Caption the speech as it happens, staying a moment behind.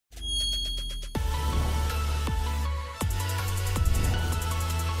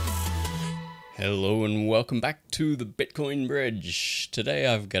Hello and welcome back to the Bitcoin Bridge. Today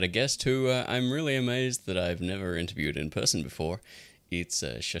I've got a guest who I'm really amazed that I've never interviewed in person before. It's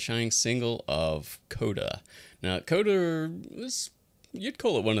Shashank Singhal of Codugh. Now, Codugh was, you'd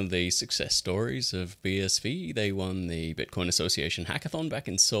call it one of the success stories of BSV. They won the Bitcoin Association Hackathon back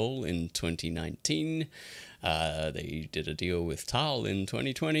in Seoul in 2019. They did a deal with Tal in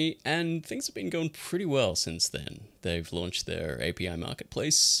 2020, and things have been going pretty well since then. They've launched their API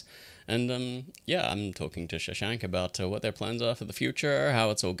marketplace. And I'm talking to Shashank about what their plans are for the future, how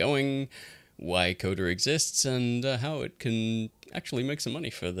it's all going, why Codugh exists, and how it can actually make some money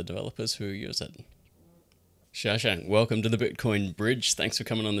for the developers who use it. Shashank, welcome to the Bitcoin Bridge. Thanks for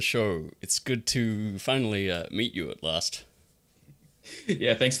coming on the show. It's good to finally meet you at last.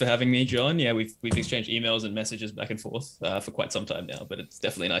 Yeah, thanks for having me, John. Yeah, we've exchanged emails and messages back and forth for quite some time now, but it's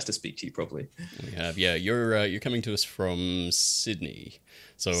definitely nice to speak to you properly. We have, yeah. You're coming to us from Sydney,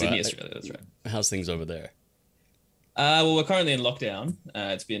 so Sydney, Australia. That's right. How's things over there? Well, we're currently in lockdown.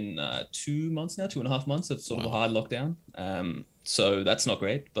 It's been 2 months now, 2.5 months of sort of a hard lockdown. So that's not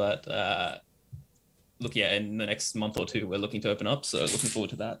great, but look, yeah, in the next month or two, we're looking to open up. So looking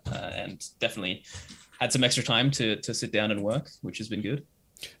forward to that, and definitely had some extra time to sit down and work, which has been good.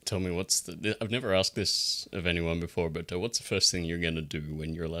 Tell me, I've never asked this of anyone before, but what's the first thing you're going to do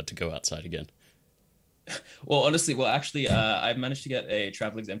when you're allowed to go outside again? Well, honestly, I've managed to get a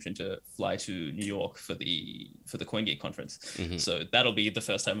travel exemption to fly to New York for the CoinGeek conference. Mm-hmm. So that'll be the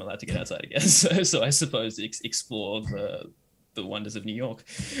first time I'm allowed to get outside again. So I suppose explore the wonders of New York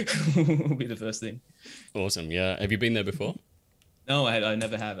will be the first thing. Awesome. Yeah. Have you been there before? No, I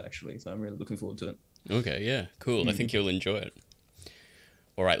never have, actually. So I'm really looking forward to it. Okay, yeah, cool. I think you'll enjoy it.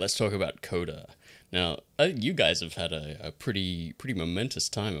 All right, let's talk about Codugh. Now, you guys have had a pretty momentous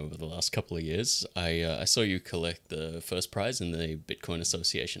time over the last couple of years. I saw you collect the first prize in the Bitcoin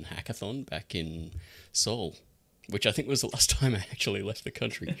Association Hackathon back in Seoul, which I think was the last time I actually left the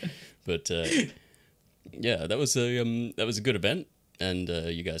country. But yeah, that was a good event, and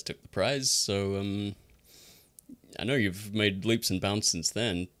you guys took the prize. So I know you've made leaps and bounds since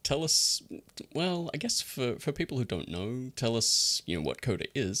then. Tell us, well, I guess for people who don't know, tell us, what Codugh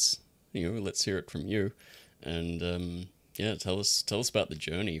is. Let's hear it from you. And tell us about the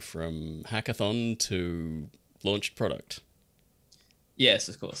journey from hackathon to launched product. Yes,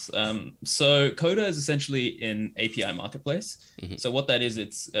 of course. So Codugh is essentially an API marketplace. Mm-hmm. So what that is,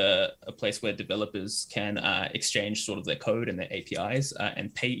 it's a place where developers can exchange sort of their code and their APIs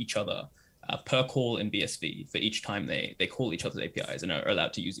and pay each other per call in BSV for each time they call each other's APIs and are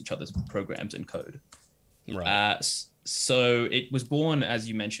allowed to use each other's programs and code. Right. So it was born, as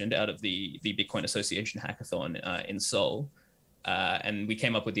you mentioned, out of the Bitcoin Association Hackathon in Seoul. And we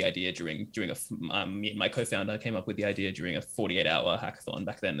came up with the idea during me and my co-founder came up with the idea during a 48-hour hackathon.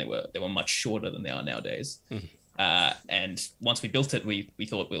 Back then, they were much shorter than they are nowadays. Mm-hmm. And once we built it, we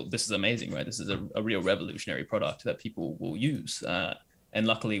thought, well, this is amazing, right? This is a real revolutionary product that people will use. And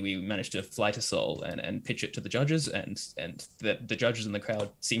luckily, we managed to fly to Seoul and pitch it to the judges, and the judges in the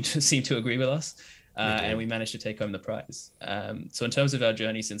crowd seemed to agree with us, and we managed to take home the prize. So in terms of our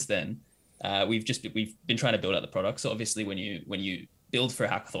journey since then, we've been trying to build out the product. So obviously, when you build for a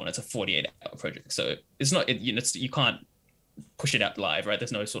hackathon, it's a 48-hour project. So it's not you can't push it out live, right?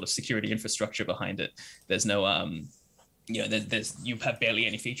 There's no sort of security infrastructure behind it. There's no you have barely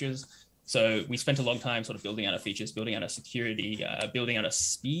any features. So we spent a long time sort of building out our features, building out our security, building out our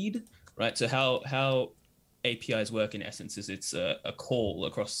speed, right? So how APIs work in essence is it's a call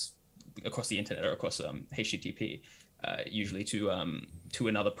across the internet or across HTTP, usually to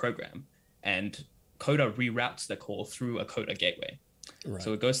another program, and Codugh reroutes the call through a Codugh gateway. Right.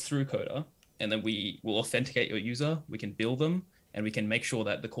 So it goes through Codugh, and then we will authenticate your user. We can bill them, and we can make sure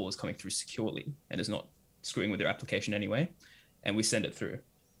that the call is coming through securely and is not screwing with your application anyway, and we send it through.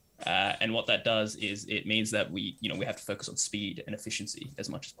 And what that does is it means that we have to focus on speed and efficiency as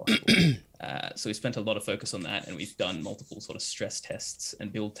much as possible. So we spent a lot of focus on that, and we've done multiple sort of stress tests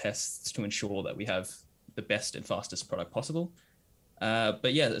and build tests to ensure that we have the best and fastest product possible.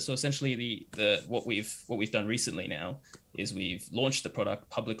 But yeah, so essentially what we've done recently now is we've launched the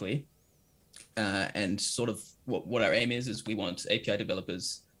product publicly, and sort of what our aim is we want API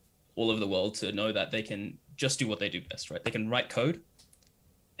developers all over the world to know that they can just do what they do best, right? They can write code,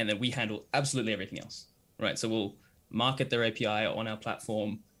 and then we handle absolutely everything else, right? So we'll market their API on our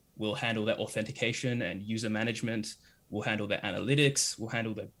platform. We'll handle their authentication and user management. We'll handle their analytics. We'll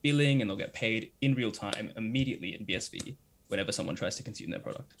handle their billing, and they'll get paid in real time immediately in BSV whenever someone tries to consume their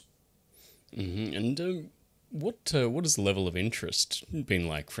product. Mm-hmm. And What has the level of interest been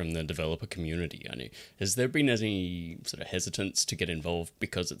like from the developer community? I mean, has there been any sort of hesitance to get involved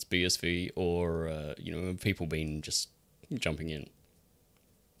because it's BSV, or have people been just jumping in?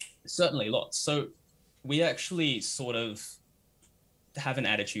 Certainly lots. So we actually sort of have an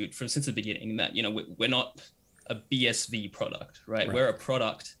attitude from since the beginning that we're not a BSV product, right? We're a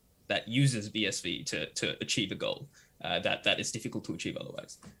product that uses BSV to achieve a goal that is difficult to achieve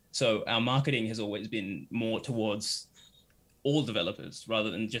otherwise. So our marketing has always been more towards all developers rather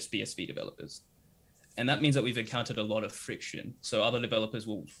than just BSV developers. And that means that we've encountered a lot of friction. So other developers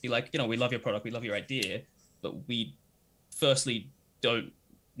will be like, we love your product, we love your idea, but we firstly don't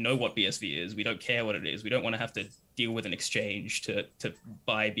know what BSV is. We don't care what it is. We don't want to have to deal with an exchange to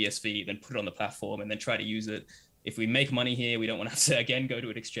buy BSV, then put it on the platform and then try to use it. If we make money here, we don't want to have to again go to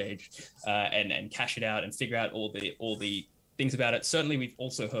an exchange and cash it out and figure out all the things about it. Certainly, we've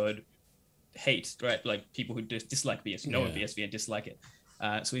also heard hate, right? Like people who dislike BSV, know of BSV and dislike it.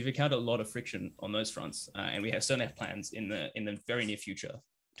 So we've encountered a lot of friction on those fronts, and we certainly have plans in the very near future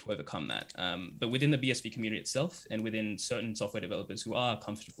to overcome that. But within the BSV community itself, and within certain software developers who are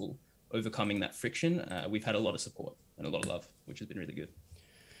comfortable overcoming that friction, we've had a lot of support and a lot of love, which has been really good.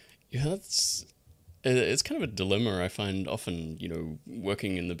 Yeah, it's kind of a dilemma I find often,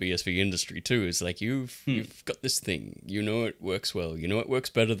 working in the BSV industry too. Is like you've got this thing, it works well, it works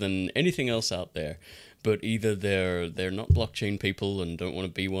better than anything else out there, but either they're not blockchain people and don't want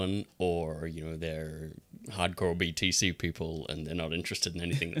to be one, or they're hardcore BTC people and they're not interested in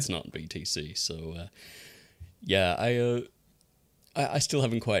anything that's not BTC. So I still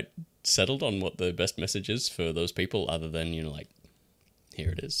haven't quite settled on what the best message is for those people, other than like,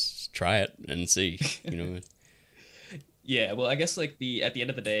 here it is, try it and see. Yeah, well, I guess at the end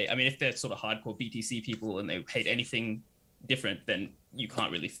of the day, I mean, if they're sort of hardcore BTC people and they hate anything different, then you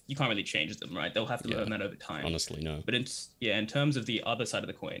can't really change them, right? They'll have to learn that over time. Honestly, no. But in terms of the other side of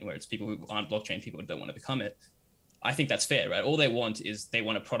the coin, where it's people who aren't blockchain people and don't want to become it, I think that's fair, right? All they want is they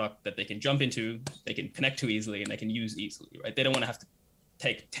want a product that they can jump into, they can connect to easily, and they can use easily, right? They don't want to have to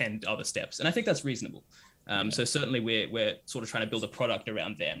take 10 other steps, and I think that's reasonable. So certainly we're sort of trying to build a product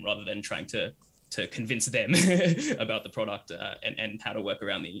around them rather than trying to convince them about the product and how to work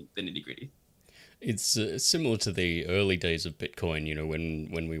around the nitty gritty. It's similar to the early days of Bitcoin,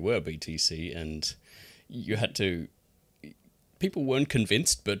 when we were BTC, and you had to. People weren't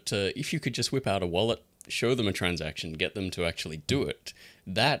convinced, but if you could just whip out a wallet, show them a transaction, get them to actually do it,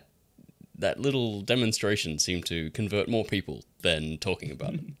 that little demonstration seemed to convert more people than talking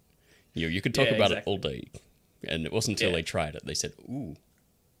about it. You could talk about it all day, and it wasn't until they tried it they said, "Ooh."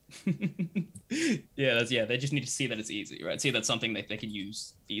 They just need to see that it's easy, right? See that's something that they can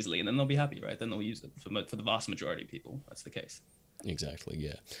use easily, and then they'll be happy, right? Then they'll use it. For the vast majority of people, that's the case. Exactly,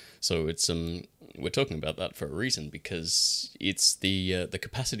 yeah. So it's we're talking about that for a reason, because it's the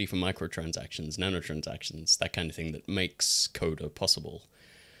capacity for microtransactions, nanotransactions, that kind of thing that makes Codugh possible.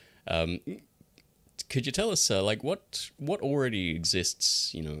 Could you tell us what already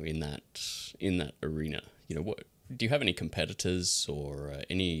exists, in that arena? What do you have any competitors or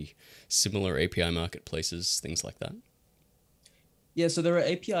any similar API marketplaces, things like that? Yeah, so there are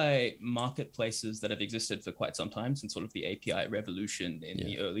API marketplaces that have existed for quite some time, since sort of the API revolution in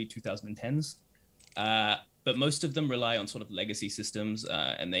the early 2010s. But most of them rely on sort of legacy systems,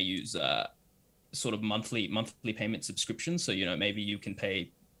 and they use sort of monthly payment subscriptions. So maybe you can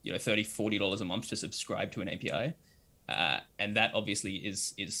pay $30-40 a month to subscribe to an API. And that obviously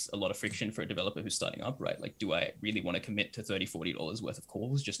is a lot of friction for a developer who's starting up, right? Like, do I really want to commit to $30-40 worth of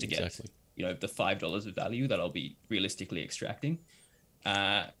calls just to get the $5 of value that I'll be realistically extracting?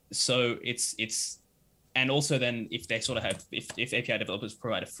 So it's and also then if they sort of have if API developers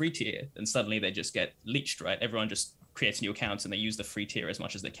provide a free tier, then suddenly they just get leached, right? Everyone just creates new accounts and they use the free tier as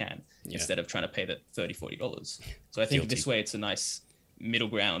much as they can instead of trying to pay the $30-40. So I think this way it's a nice middle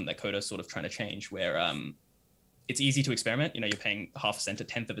ground that Codugh is sort of trying to change, where it's easy to experiment. You're paying 0.5 cent to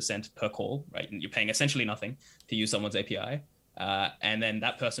 1/10 of a cent per call, right? And you're paying essentially nothing to use someone's API. And then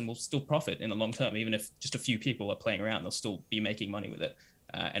that person will still profit in the long term. Even if just a few people are playing around, they'll still be making money with it.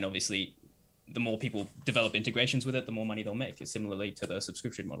 And obviously, the more people develop integrations with it, the more money they'll make, similarly to the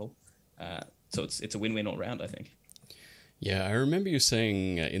subscription model. So it's a win-win all around, I think. Yeah, I remember you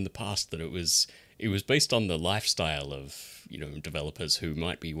saying in the past that it was based on the lifestyle of developers who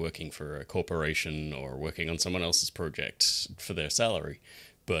might be working for a corporation or working on someone else's project for their salary,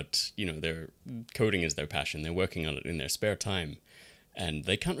 but their coding is their passion. They're working on it in their spare time, and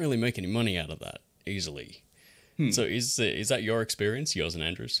they can't really make any money out of that easily. So is that your experience, yours and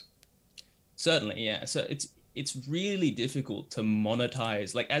Andrew's? Certainly, yeah. So it's really difficult to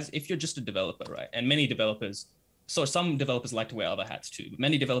monetize, like, as if you're just a developer, right? And many developers, so some developers like to wear other hats too, but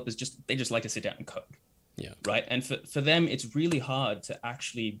many developers they just like to sit down and code. Yeah. Right. And for them, it's really hard to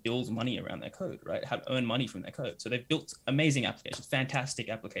actually build money around their code, right? Earn money from their code. So they've built amazing applications, fantastic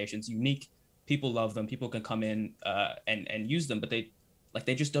applications, unique. People love them. People can come in and use them, but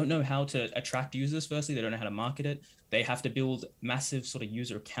they just don't know how to attract users. Firstly, they don't know how to market it. They have to build massive sort of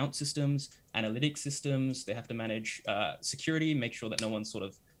user account systems, analytics systems. They have to manage security, make sure that no one's sort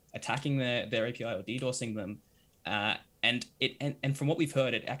of attacking their API or DDoSing them. And from what we've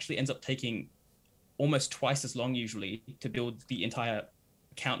heard, it actually ends up taking almost twice as long usually to build the entire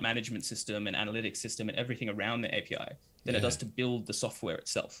account management system and analytics system and everything around the API than it does to build the software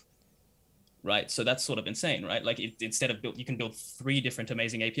itself. Right. So that's sort of insane, right? Like instead of you can build 3 different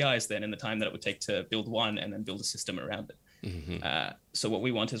amazing APIs then in the time that it would take to build one and then build a system around it. Mm-hmm. So what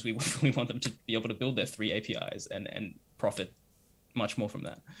we want is we want them to be able to build their 3 APIs and profit much more from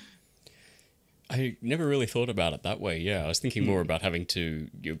that. I never really thought about it that way. Yeah, I was thinking more about having to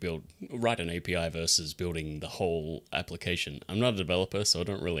write an API versus building the whole application. I'm not a developer, so I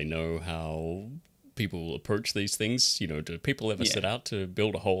don't really know how people approach these things. You know, do people ever set out to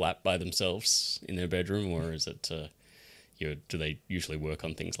build a whole app by themselves in their bedroom, or is it, do they usually work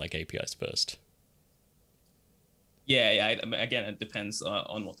on things like APIs first? Yeah. Again, it depends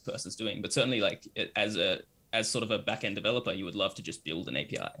on what the person's doing, but certainly, like, as sort of a backend developer, you would love to just build an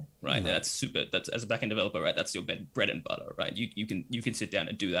API, right? That's as a backend developer, right? That's your bread and butter, right? You can sit down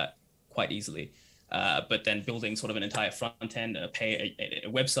and do that quite easily. But then building sort of an entire front end, pay a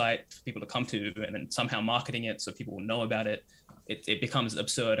website for people to come to, and then somehow marketing it so people will know about it, it becomes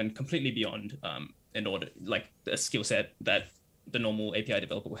absurd and completely beyond in order, like, a skill set that the normal API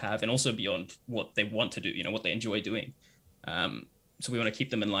developer will have, and also beyond what they want to do, what they enjoy doing. So we want to keep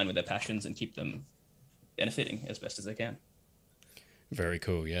them in line with their passions and keep them benefiting as best as they can. Very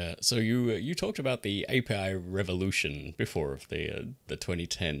cool, yeah. So you talked about the API revolution before, of the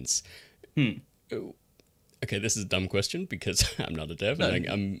 2010s. Okay, this is a dumb question because I'm not a dev, and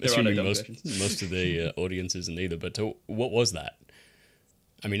I'm assuming most of the audience isn't either. But what was that?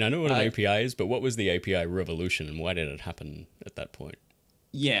 I mean, I know what an API is, but what was the API revolution, and why did it happen at that point?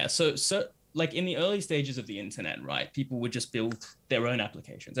 Yeah, so like in the early stages of the internet, right, people would just build their own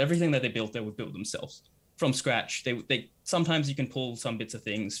applications. Everything that they built, they would build themselves from scratch. They sometimes you can pull some bits of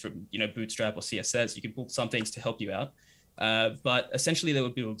things from Bootstrap or CSS. You can pull some things to help you out, but essentially they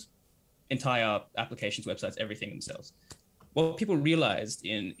would build entire applications, websites, everything themselves. What people realized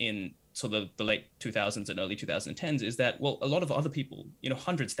in sort of the late 2000s and early 2010s is that, well, a lot of other people,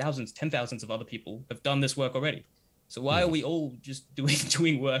 hundreds, thousands, 10,000s of other people have done this work already. So why are we all just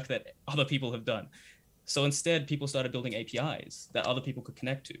doing work that other people have done? So instead, people started building APIs that other people could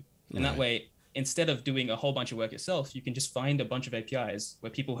connect to. And that way, instead of doing a whole bunch of work yourself, you can just find a bunch of APIs where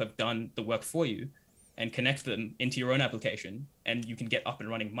people have done the work for you and connect them into your own application, and you can get up and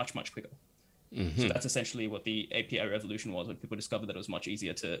running much, much quicker. So that's essentially what the API revolution was, when people discovered that it was much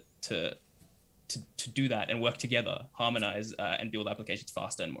easier to do that and work together, harmonize, and build applications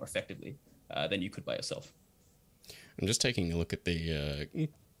faster and more effectively than you could by yourself. I'm just taking a look at the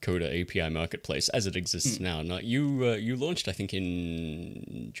Codugh API marketplace as it exists now. Now, you launched, I think,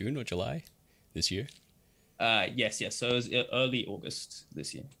 in June or July this year? Yes. So it was early August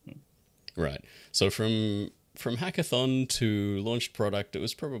this year. Right. So from hackathon to launched product, it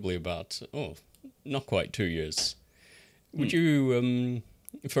was probably about, not quite 2 years. Would you,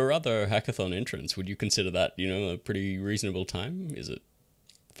 for other hackathon entrants, would you consider that, a pretty reasonable time? Is it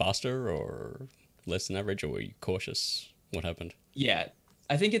faster or less than average, or were you cautious? What happened? Yeah,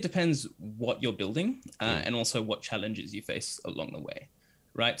 I think it depends what you're building and also what challenges you face along the way,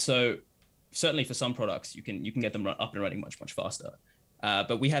 right? So certainly for some products, you can get them up and running much, much faster.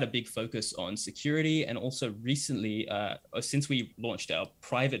 But we had a big focus on security, and also recently, since we launched our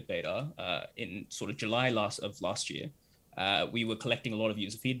private beta in sort of July of last year, we were collecting a lot of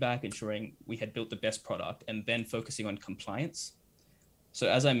user feedback, ensuring we had built the best product, and then focusing on compliance. So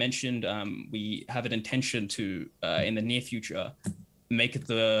as I mentioned, we have an intention to, in the near future, make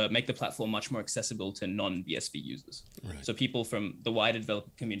the platform much more accessible to non-BSV users. Right. So people from the wider developer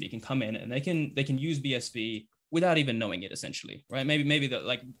community can come in and they can use BSV without even knowing it, essentially, right? Maybe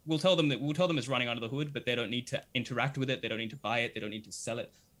we'll tell them it's running under the hood, but they don't need to interact with it. They don't need to buy it. They don't need to sell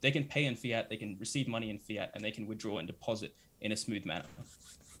it. They can pay in fiat. They can receive money in fiat, and they can withdraw and deposit in a smooth manner.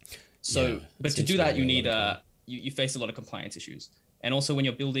 So, but to do that, you need you face a lot of compliance issues. And also when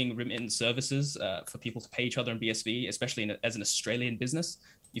you're building remittance services for people to pay each other in BSV, especially as an Australian business,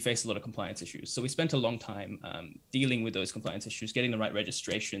 you face a lot of compliance issues. So we spent a long time dealing with those compliance issues, getting the right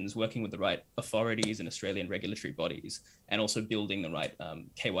registrations, working with the right authorities and Australian regulatory bodies, and also building the right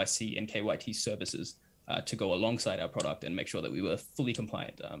KYC and KYT services to go alongside our product and make sure that we were fully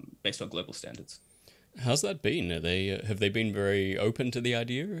compliant based on global standards. How's that been? Are they have they been very open to the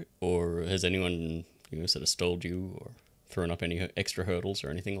idea, or has anyone sort of stalled you or thrown up any extra hurdles or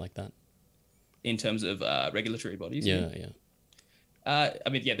anything like that? In terms of regulatory bodies? Yeah, yeah. I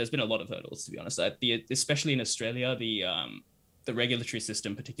mean, yeah, there's been a lot of hurdles, to be honest. Especially in Australia, the regulatory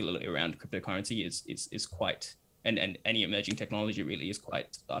system, particularly around cryptocurrency, is quite, and any emerging technology really is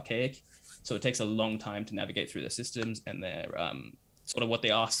quite archaic. So it takes a long time to navigate through their systems, and their sort of what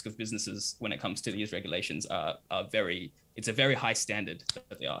they ask of businesses when it comes to these regulations are very. It's a very high standard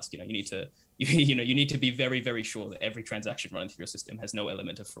that they ask. You need to. You need to be very, very sure that every transaction running through your system has no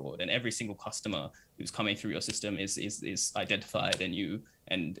element of fraud, and every single customer who's coming through your system is identified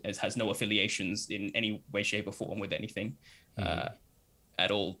and has no affiliations in any way, shape, or form with anything at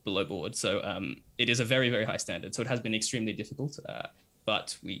all below board. So it is a very, very high standard. So it has been extremely difficult,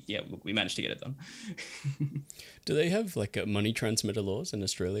 but we managed to get it done. Do they have like money transmitter laws in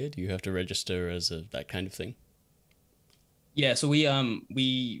Australia? Do you have to register as that kind of thing? Yeah, so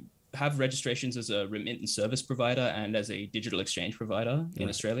we have registrations as a remittance service provider and as a digital exchange provider in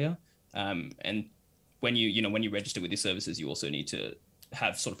Australia. And when you register with these services, you also need to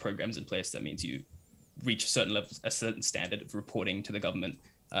have sort of programs in place. That means you reach a certain standard of reporting to the government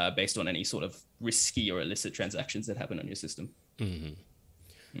based on any sort of risky or illicit transactions that happen on your system.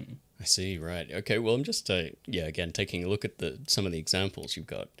 I see. Right. Okay. Well, I'm just again taking a look at some of the examples you've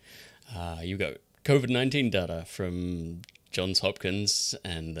got. You've got COVID-19 data from Johns Hopkins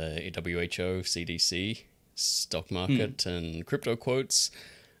and the WHO, CDC, stock market, and crypto quotes.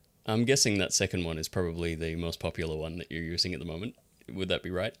 I'm guessing that second one is probably the most popular one that you're using at the moment. Would that be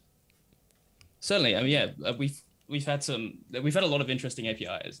right? Certainly. I mean, yeah, we've had a lot of interesting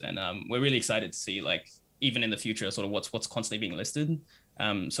APIs, and we're really excited to see, like, even in the future, sort of what's constantly being listed.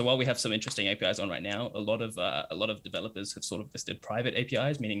 So while we have some interesting APIs on right now, a lot of developers have sort of listed private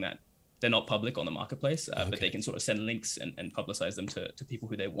APIs, meaning that they're not public on the marketplace, but they can sort of send links and publicize them to people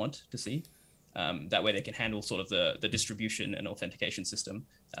who they want to see. That way they can handle sort of the distribution and authentication system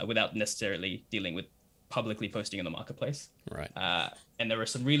without necessarily dealing with publicly posting in the marketplace. Right. And there are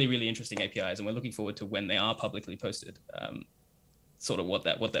some really, really interesting APIs, and we're looking forward to when they are publicly posted, sort of what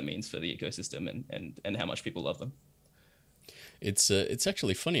that means for the ecosystem and how much people love them. It's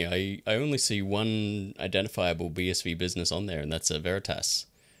actually funny. I only see one identifiable BSV business on there, and that's Veritas.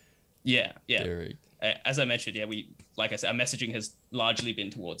 Yeah. As I mentioned, like I said, our messaging has largely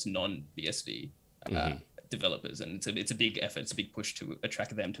been towards non-BSV developers, and it's a big effort, it's a big push to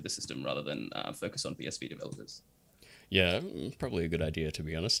attract them to the system rather than focus on BSV developers. Yeah, probably a good idea, to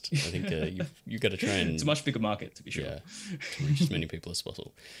be honest. I think you got to try and... It's a much bigger market, to be sure. Yeah, to reach as many people as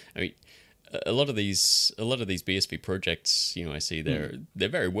possible. I mean, a lot of these BSV projects, I see they're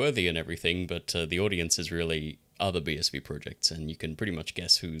very worthy and everything, but the audience is really other BSV projects, and you can pretty much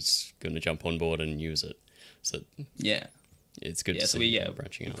guess who's going to jump on board and use it. So yeah, it's good to see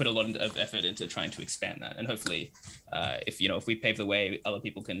branching out. We put a lot of effort into trying to expand that, and hopefully, if we pave the way, other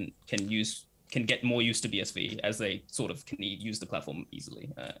people can get more used to BSV as they sort of can use the platform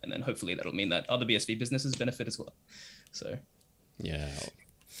easily, and then hopefully that'll mean that other BSV businesses benefit as well. So yeah.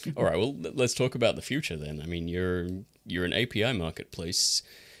 All right. Well, let's talk about the future then. I mean, you're an API marketplace.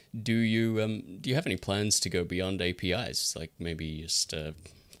 Do you have any plans to go beyond APIs, like maybe just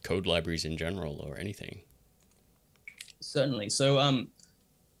code libraries in general or anything? Certainly. So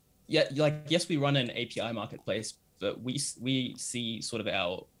yes, we run an API marketplace, but we see sort of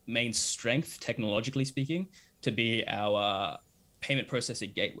our main strength, technologically speaking, to be our payment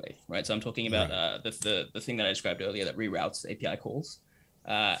processing gateway, right? So I'm talking about the thing that I described earlier that reroutes API calls.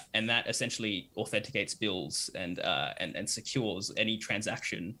 And that essentially authenticates bills and secures any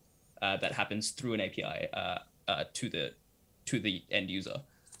transaction that happens through an API to the end user.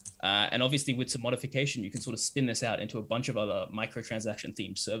 And obviously, with some modification, you can sort of spin this out into a bunch of other microtransaction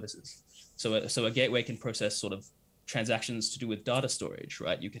themed services. So a gateway can process sort of transactions to do with data storage,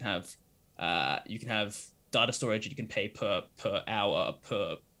 right? You can have data storage, and you can pay per hour,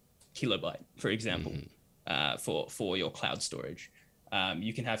 per kilobyte, for example, for your cloud storage.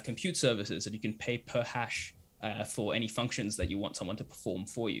 You can have compute services, and you can pay per hash for any functions that you want someone to perform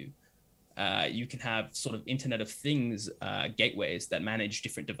for you. You can have sort of Internet of Things gateways that manage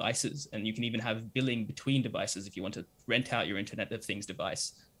different devices, and you can even have billing between devices if you want to rent out your Internet of Things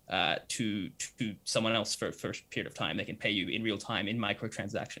device to someone else for a period of time. They can pay you in real time in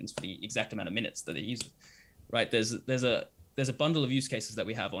microtransactions for the exact amount of minutes that they use it. Right? There's there's a bundle of use cases that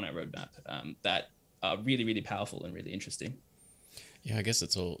we have on our roadmap that are really, really powerful and really interesting. Yeah, I guess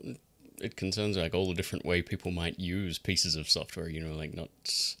it concerns like all the different way people might use pieces of software, like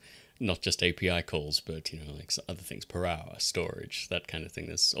not just API calls, but like other things per hour, storage, that kind of thing.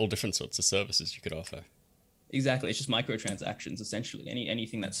 There's all different sorts of services you could offer. Exactly. It's just microtransactions, essentially.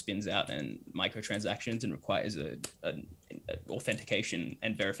 Anything that spins out and microtransactions and requires a authentication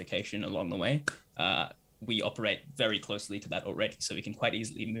and verification along the way. We operate very closely to that already, so we can quite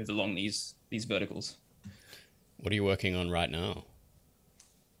easily move along these verticals. What are you working on right now?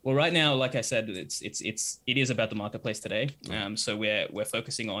 Well, right now, like I said, it is about the marketplace today. So we're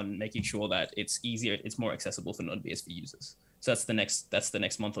focusing on making sure that it's easier, it's more accessible for non-BSV users. So that's the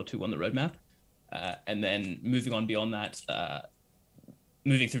next month or two on the roadmap. And then moving on beyond that,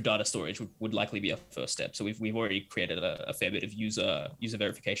 moving through data storage would likely be our first step. So we've already created a fair bit of user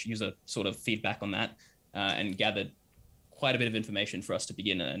verification, user sort of feedback on that, and gathered quite a bit of information for us to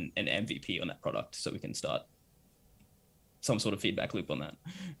begin an MVP on that product, so we can start some sort of feedback loop on that.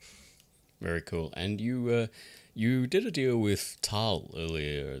 Very cool. And you did a deal with Tal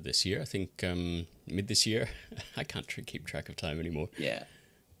earlier this year, I think mid this year. I can't keep track of time anymore. Yeah.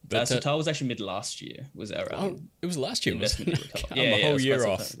 But so Tal was actually mid last year. Was our it was last year, investment wasn't deal with Tal. I'm a whole year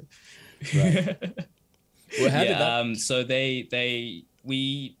off. Right. Well, how did that? So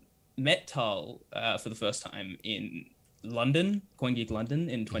we met Tal for the first time in London, CoinGeek London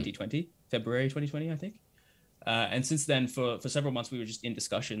in 2020, February 2020, I think. And since then, for several months, we were just in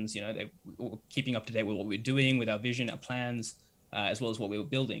discussions. They were keeping up to date with what we were doing, with our vision, our plans, as well as what we were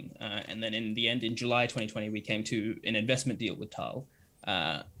building. And then in the end, in July 2020, we came to an investment deal with Tal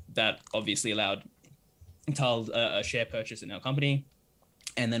that obviously allowed Tal a share purchase in our company.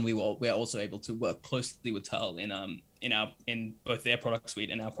 And then we're also able to work closely with Tal in both their product suite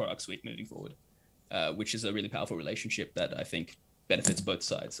and our product suite moving forward, which is a really powerful relationship that I think benefits both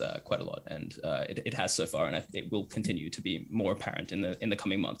sides quite a lot, and it has so far, and it will continue to be more apparent in the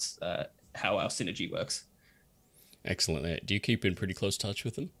coming months how our synergy works. Excellent. Do you keep in pretty close touch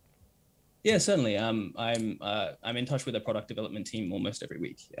with them? Yeah, certainly. I'm in touch with the product development team almost every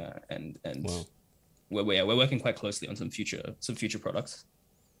week, and wow. we're working quite closely on some future products.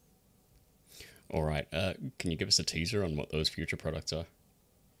 All right. Can you give us a teaser on what those future products are?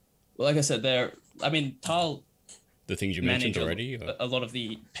 Well, like I said, Tal. The things you mentioned already? A lot of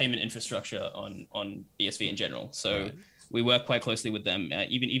the payment infrastructure on BSV in general. So we work quite closely with them,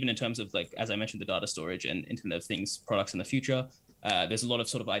 even in terms of, like, as I mentioned, the data storage and Internet of Things products in the future. There's a lot of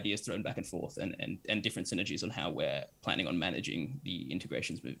sort of ideas thrown back and forth and different synergies on how we're planning on managing the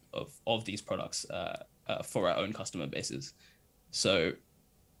integrations of these products for our own customer bases. So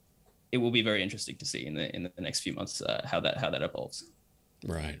it will be very interesting to see in the next few months how that evolves.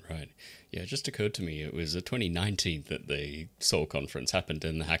 Right. Yeah, it just occurred to me it was 2019 that the Seoul conference happened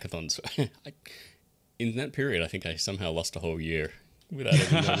in the hackathons. In that period, I think I somehow lost a whole year without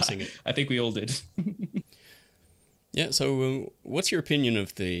even noticing it. I think we all did. Yeah, so what's your opinion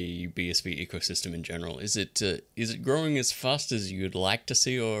of the BSV ecosystem in general? Is it growing as fast as you'd like to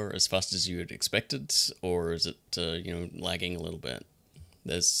see, or as fast as you had expected, or is it lagging a little bit?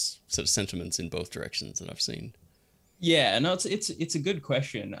 There's sort of sentiments in both directions that I've seen. Yeah, no, it's a good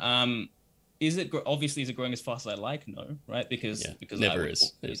question. Is it growing as fast as I like? No, right? Because never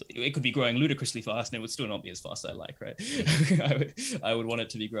is. It could be growing ludicrously fast, and it would still not be as fast as I like, right? I would want it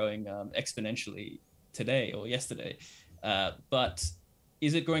to be growing exponentially today or yesterday. But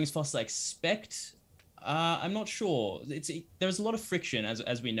is it growing as fast as I expect? I'm not sure. There's a lot of friction,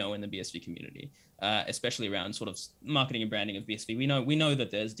 as we know, in the BSV community, especially around sort of marketing and branding of BSV. We know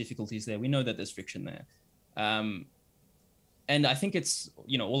that there's difficulties there. We know that there's friction there. And I think it's,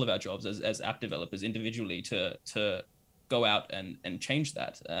 all of our jobs as app developers individually to go out and change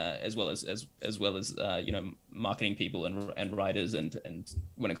that, as well as marketing people and writers and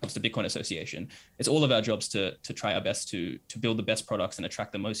when it comes to Bitcoin Association, it's all of our jobs to try our best to build the best products and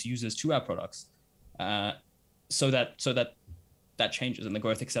attract the most users to our products, so that changes and the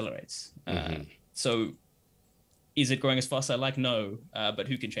growth accelerates. Mm-hmm. So is it growing as fast as I like? No, but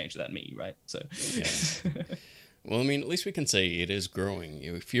who can change that? Me, right? So. Yeah. Well, I mean, at least we can say it is growing.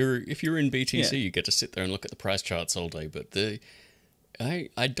 If you're in BTC, you get to sit there and look at the price charts all day. But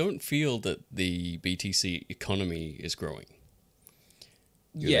I don't feel that the BTC economy is growing.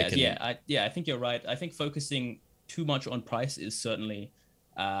 I think you're right. I think focusing too much on price is certainly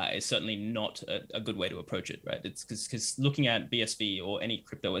not a good way to approach it, right? It's because looking at BSV or any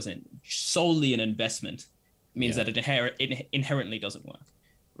crypto as solely an investment means that it inherently doesn't work.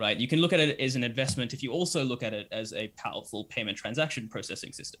 Right? You can look at it as an investment if you also look at it as a powerful payment transaction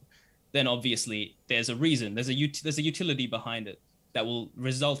processing system. then obviously there's a reason, there's a utility behind it that will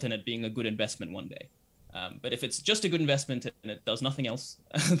result in it being a good investment one day. But if it's just a good investment and it does nothing else,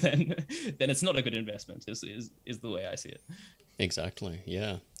 then it's not a good investment. Is the way I see it. Exactly.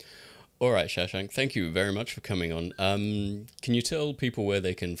 Yeah. All right, Shashank. Thank you very much for coming on. Can you tell people where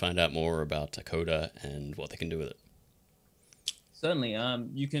they can find out more about Codugh and what they can do with it? Certainly.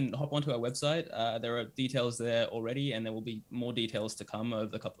 You can hop onto our website. There are details there already, and there will be more details to come over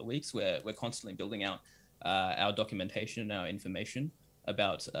the couple of weeks. We're constantly building out our documentation and our information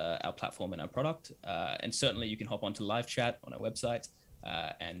about our platform and our product. And certainly you can hop onto live chat on our website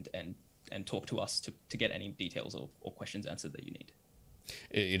and talk to us to get any details or questions answered that you need.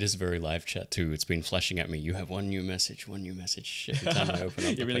 It is very live chat too. It's been flashing at me. You have one new message every time I open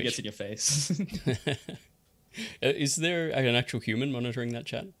up. It really gets in your face. Is there an actual human monitoring that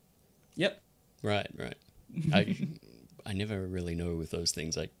chat? Yep. Right. I never really know with those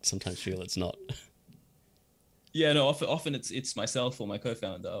things. I sometimes feel it's not. Yeah, no. Often it's myself or my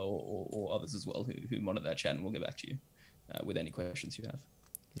co-founder or others as well who monitor that chat, and we'll get back to you with any questions you have.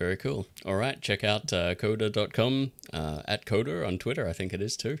 Very cool. All right, check out Codugh.com, at Codugh on Twitter, I think it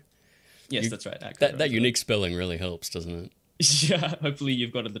is too. Yes, that's right. That unique spelling really helps, doesn't it? Yeah, hopefully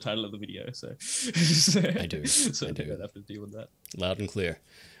you've got the title of the video, so I do. So I don't have to deal with that. Loud and clear.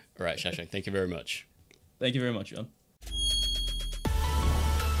 All right, Shashank, thank you very much. Thank you very much, John.